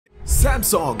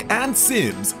Samsung and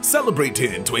Sims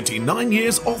celebrating 29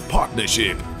 years of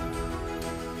partnership.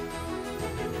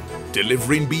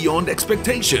 Delivering beyond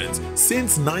expectations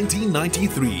since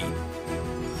 1993.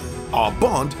 Our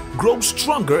bond grows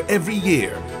stronger every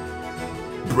year.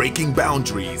 Breaking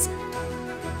boundaries,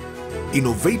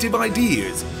 innovative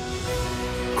ideas,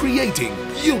 creating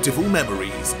beautiful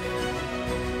memories.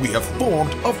 We have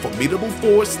formed a formidable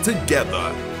force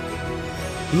together.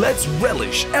 Let's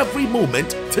relish every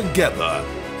moment together.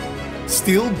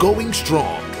 Still going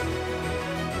strong.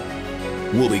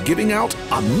 We'll be giving out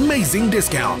amazing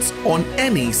discounts on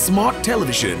any smart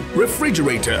television,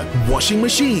 refrigerator, washing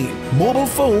machine, mobile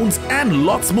phones, and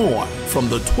lots more from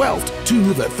the 12th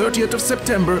to the 30th of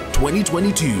September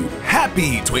 2022.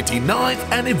 Happy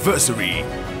 29th anniversary!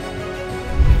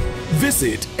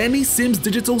 Visit any Sims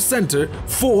Digital Center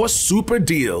for super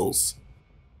deals.